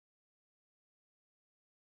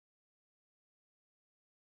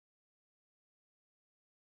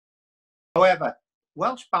However,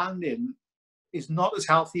 Welsh banding is not as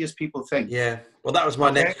healthy as people think. Yeah. Well, that was my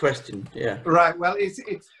next question. Yeah. Right. Well,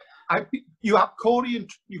 you have Corey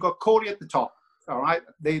you got Corey at the top. All right.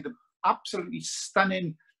 They're the absolutely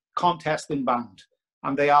stunning contesting band,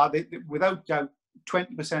 and they without doubt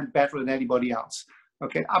 20% better than anybody else.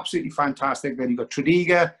 Okay, absolutely fantastic. Then you've got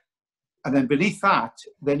Tredegar, and then beneath that,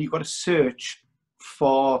 then you've got to search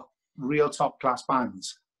for real top class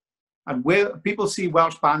bands. And where people see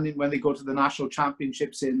Welsh banding when they go to the national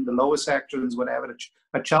championships in the lower sections, whatever,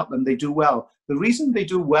 at Cheltenham, they do well. The reason they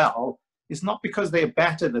do well is not because they're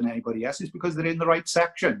better than anybody else, it's because they're in the right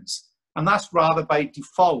sections. And that's rather by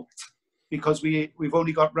default, because we've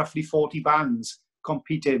only got roughly 40 bands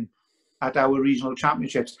competing at our regional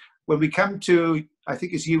championships. When we come to, I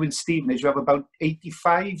think it's you and Stevenage, you have about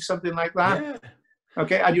 85, something like that. Yeah.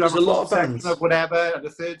 Okay, and you have a lot of section bands of whatever, and a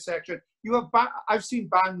third section. You have I've seen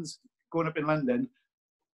bands going up in London.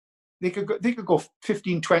 They could go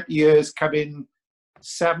 15, 20 years, come in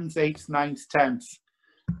 7th, 8th, 9th, 10th,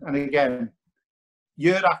 and again,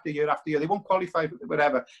 year after year after year, they won't qualify for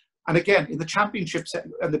whatever. And again, in the championship,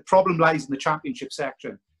 and the problem lies in the championship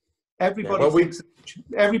section.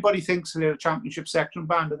 Everybody thinks they're a championship section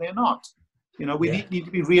band, and they're not. You know, we need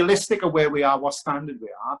to be realistic of where we are, what standard we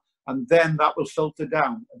are, and then that will filter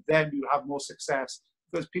down. And then you'll have more success.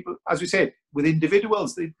 Because people, as we said, with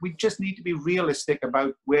individuals, we just need to be realistic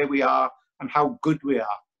about where we are and how good we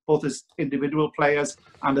are, both as individual players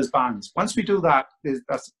and as bands. Once we do that,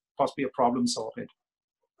 that's possibly a problem sorted.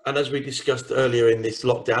 And as we discussed earlier in this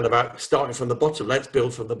lockdown about starting from the bottom, let's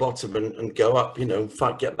build from the bottom and go up, you know,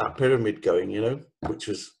 get that pyramid going, you know, which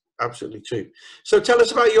was absolutely true. So tell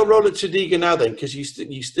us about your role at Tredegar now then, because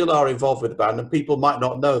you still are involved with the band and people might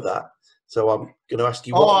not know that. So I'm going to ask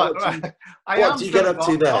you, what do you get up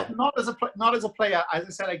to there? Not as a player. As I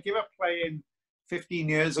said, I gave up playing 15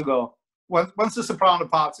 years ago. Once the soprano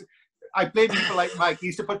parts, I blame people like Mike. He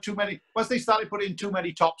used to put too many. Once they started putting too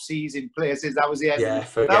many top C's in places, that was the end.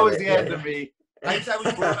 That was the end of me.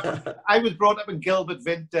 I was brought up in Gilbert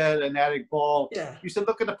Vinter and Eric Ball. Yeah. Used to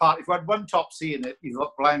look at the part. If you had one top C in it, you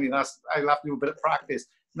thought, blimey, I'll have to do a bit of practice.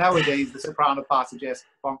 Nowadays, the soprano parts are just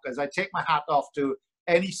bonkers. I take my hat off to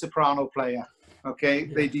any soprano player. Okay,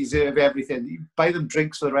 they deserve everything. You buy them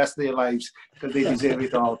drinks for the rest of their lives because they deserve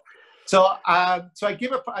it all. So, once I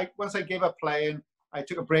gave up playing, I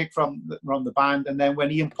took a break from the band, and then when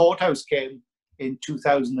Iwan Fox came in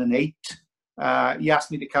 2008, he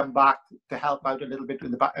asked me to come back to help out a little bit in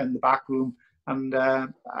the back room, and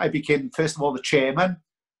I became, first of all, the chairman,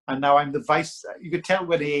 and now I'm the vice. You could tell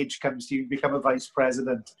when age comes to you become a vice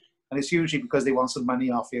president, and it's usually because they want some money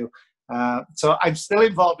off you. So I'm still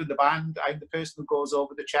involved in the band. I'm the person who goes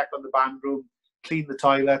over to check on the band room, clean the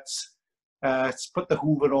toilets, put the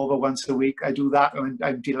Hoover over once a week. I do that, and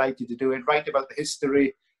I'm delighted to do it. Write about the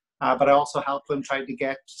history, but I also help them try to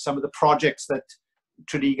get some of the projects that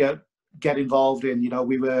Tredegar get involved in. You know,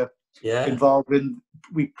 we were involved in.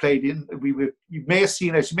 You may have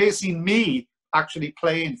seen us. You may have seen me actually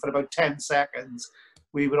playing for about 10 seconds.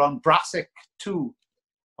 We were on Brassic 2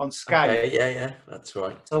 on Sky. Okay, yeah, that's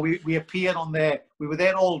right. So we appeared on there. We were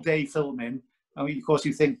there all day filming. And of course,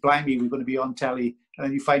 you think, blimey, we're going to be on telly. And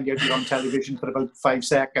then you find out you're on television for about 5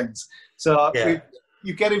 seconds. So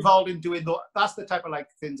you get involved in doing that's the type of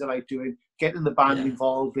things I like doing. Getting the band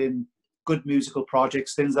involved in good musical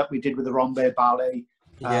projects, things that we did with the Rambert Ballet,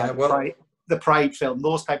 the Pride film,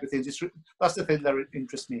 those type of things. That's the thing that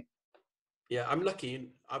interests me. Yeah, I'm lucky.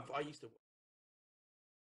 I used to.